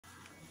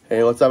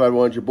Hey, what's up,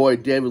 everyone? It's your boy,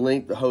 David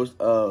Link, the host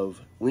of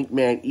Link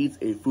Man Eats,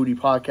 a foodie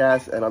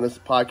podcast. And on this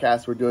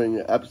podcast, we're doing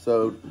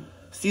another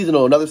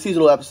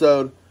seasonal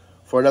episode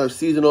for another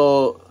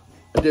seasonal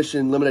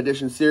edition, limited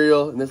edition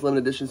cereal. And this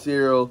limited edition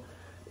cereal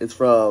is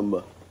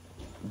from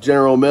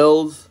General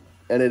Mills,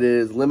 and it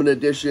is limited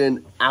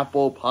edition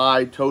Apple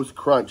Pie Toast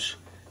Crunch.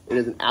 It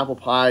is an apple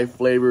pie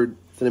flavored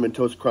Cinnamon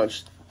Toast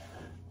Crunch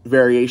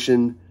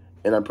variation,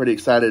 and I'm pretty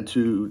excited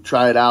to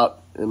try it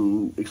out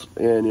and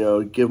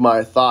give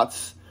my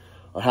thoughts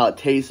on how it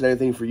tastes and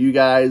everything for you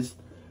guys.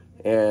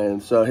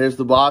 And so here's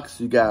the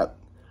box. You got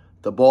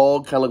the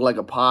bowl, kind of look like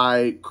a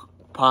pie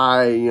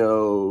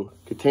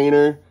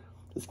container.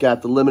 It's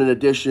got the limited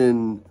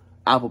edition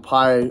apple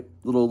pie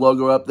little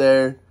logo up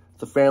there.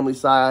 It's a family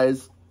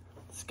size.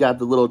 It's got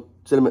the little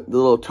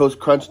Toast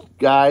Crunch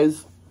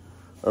guys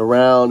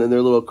around in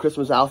their little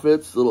Christmas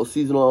outfits, little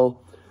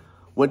seasonal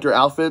winter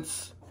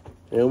outfits.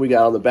 And we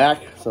got on the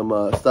back some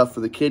stuff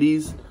for the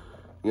kiddies,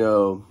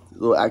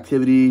 little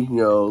activity,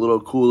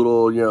 little cool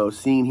little,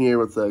 scene here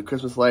with the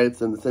Christmas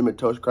lights and the Cinnamon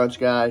Toast Crunch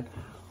guy.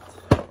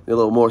 A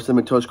little more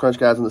Cinnamon Toast Crunch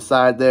guys on the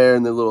side there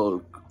and their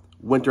little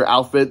winter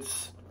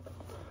outfits.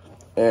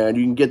 And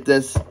you can get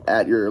this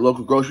at your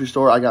local grocery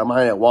store. I got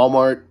mine at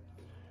Walmart.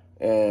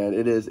 And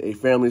it is a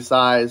family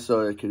size, so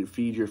it can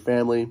feed your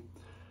family.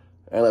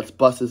 And let's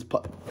bust this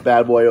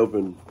bad boy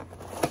open.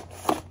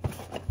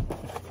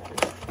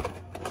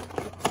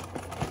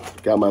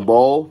 Got my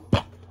bowl.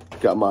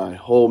 Got my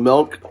whole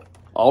milk.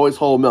 Always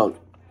whole milk.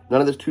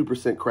 None of this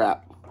 2%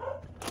 crap.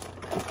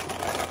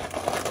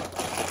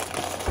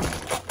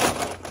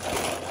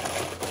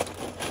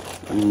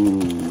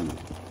 And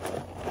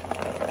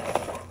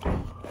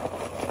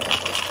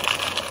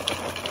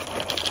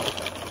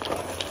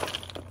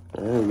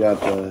we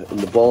got in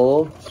the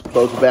bowl. Let's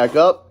close it back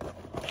up.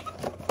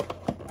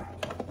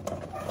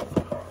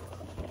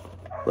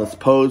 Let's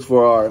pose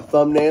for our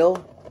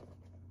thumbnail.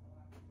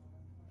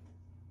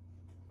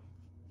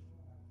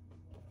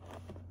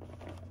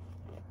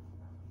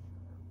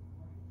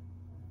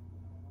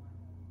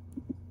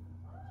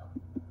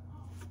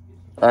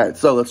 All right,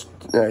 so let's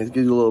give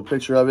you a little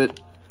picture of it.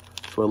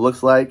 That's what it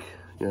looks like.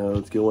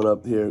 Let's get one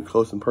up here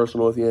close and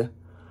personal with you.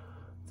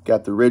 It's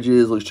got the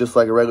ridges. Looks just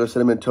like a regular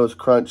Cinnamon Toast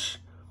Crunch,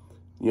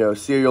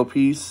 cereal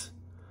piece.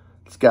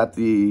 It's got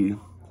the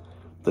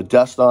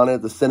dust on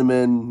it, the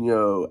cinnamon,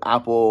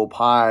 apple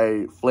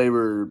pie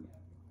flavored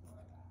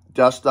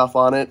dust stuff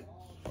on it.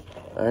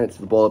 All right, so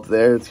the bowl up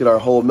there. Let's get our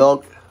whole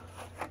milk.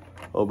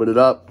 Open it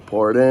up,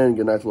 pour it in,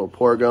 get a nice little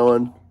pour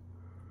going.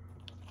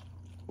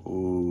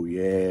 Oh,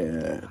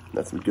 yeah.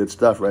 That's some good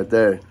stuff right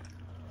there.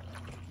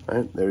 All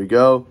right, there we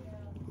go.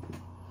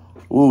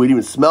 Ooh, it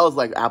even smells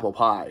like apple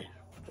pie.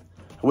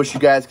 I wish you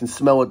guys can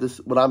smell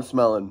what I'm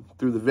smelling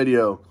through the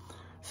video.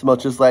 It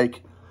smells just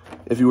like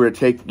if you were to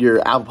take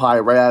your apple pie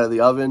right out of the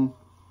oven,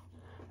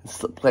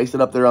 and place it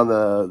up there on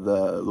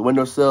the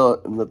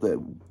windowsill, and let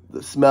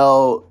the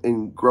smell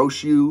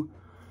engross you.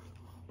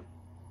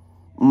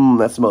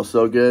 That smells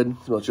so good.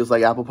 It smells just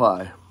like apple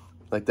pie.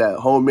 Like that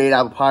homemade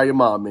apple pie your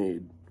mom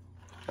made.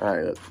 All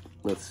right,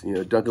 let's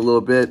dunk a little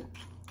bit.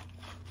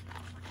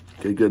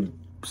 Get a good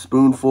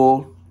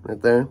spoonful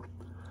right there.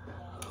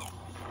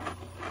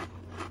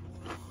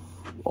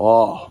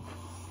 Oh.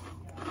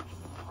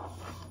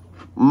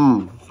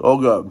 So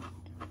good.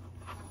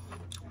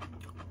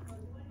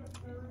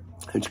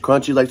 It's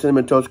crunchy like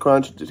Cinnamon Toast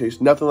Crunch. It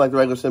tastes nothing like the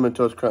regular Cinnamon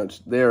Toast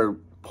Crunch. They're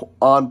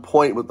on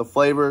point with the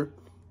flavor.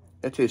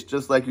 It tastes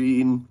just like you're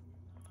eating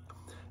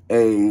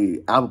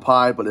a apple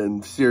pie, but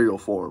in cereal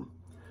form.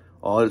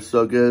 Oh, it's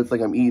so good. It's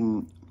like I'm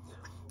eating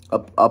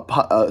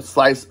a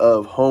slice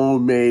of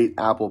homemade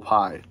apple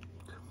pie.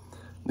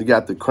 You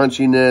got the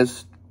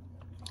crunchiness,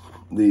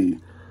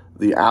 the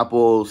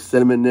apple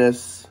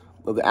cinnamonness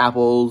of the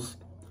apples,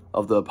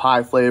 of the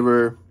pie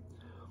flavor,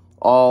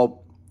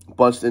 all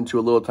bunched into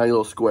a little tiny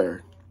little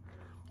square.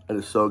 It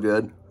is so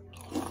good.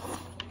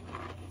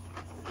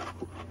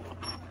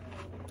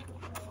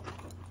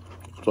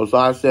 So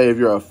I say, if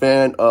you're a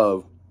fan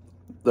of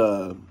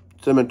the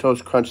Cinnamon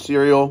Toast Crunch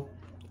cereal,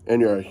 and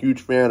you're a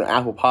huge fan of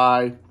apple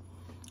pie,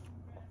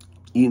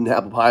 eating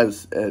apple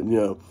pies,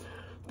 and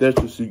this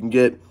so you can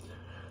get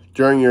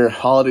during your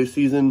holiday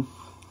season,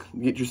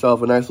 get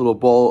yourself a nice little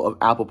bowl of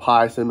apple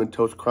pie Cinnamon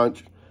Toast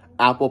Crunch,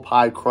 apple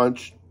pie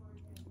crunch.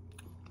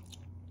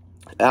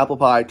 Apple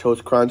pie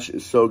toast crunch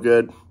is so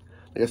good.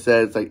 Like I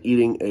said, it's like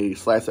eating a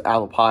slice of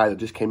apple pie that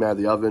just came out of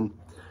the oven,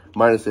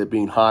 minus it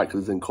being hot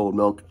because it's in cold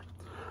milk.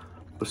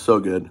 But so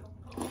good.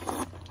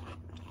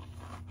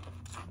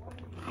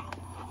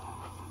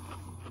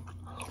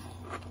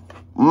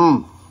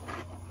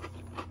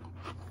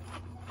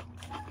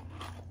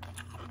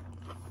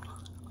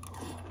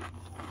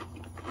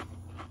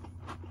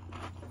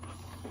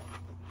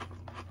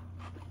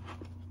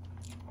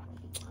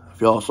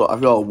 I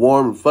feel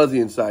warm and fuzzy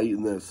inside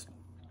eating this.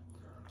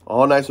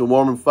 All nice and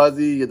warm and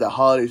fuzzy. You get that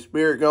holiday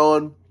spirit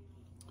going.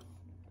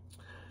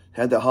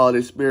 Had that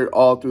holiday spirit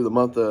all through the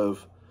month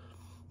of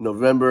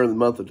November and the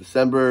month of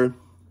December,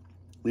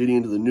 leading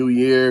into the new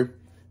year.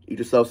 Eat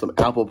yourself some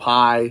apple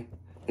pie.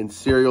 in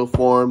cereal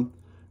form.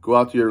 Go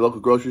out to your local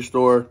grocery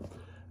store.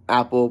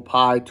 Apple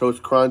Pie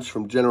Toast Crunch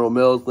from General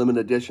Mills,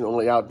 limited edition,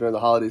 only out during the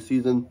holiday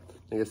season.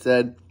 Like I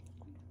said,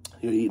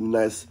 you're eating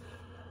nice,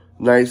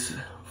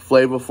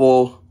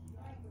 flavorful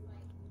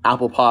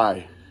apple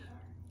pie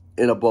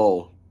in a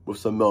bowl with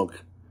some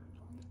milk,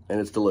 and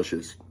it's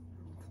delicious.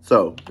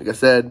 So, like I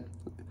said,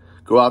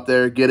 go out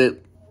there, get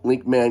it.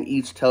 Linkman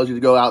Eats tells you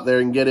to go out there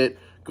and get it.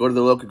 Go to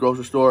the local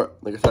grocery store.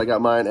 Like I said, I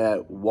got mine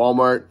at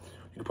Walmart.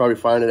 You can probably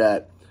find it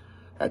at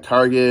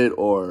Target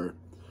or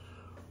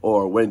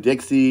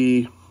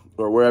Winn-Dixie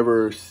or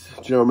wherever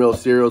General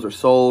Mills cereals are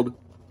sold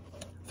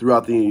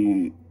throughout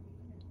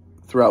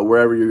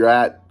wherever you're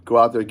at. Go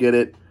out there, get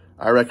it.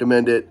 I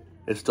recommend it.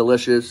 It's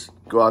delicious.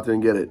 Go out there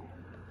and get it.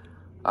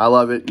 I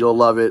love it. You'll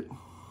love it.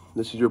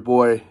 This is your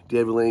boy,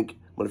 David Link.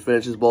 I'm going to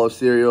finish this bowl of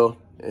cereal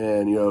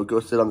and, go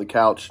sit on the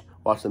couch,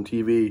 watch some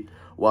TV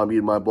while I'm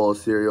eating my bowl of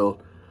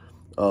cereal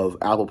of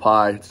apple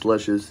pie. It's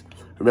delicious.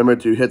 Remember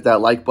to hit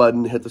that like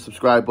button, hit the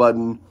subscribe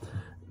button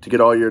to get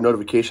all your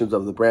notifications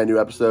of the brand new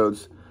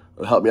episodes.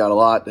 It'll help me out a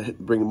lot to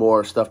bring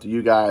more stuff to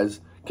you guys.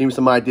 Give me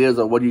some ideas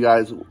on what you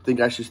guys think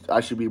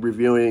I should be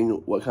reviewing,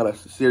 what kind of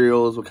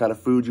cereals, what kind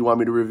of food you want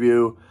me to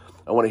review.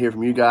 I want to hear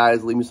from you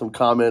guys. Leave me some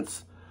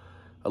comments.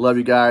 I love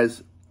you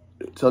guys.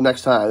 Until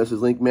next time, this is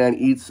Linkman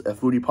Eats, a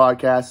foodie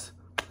podcast.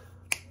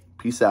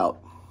 Peace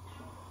out.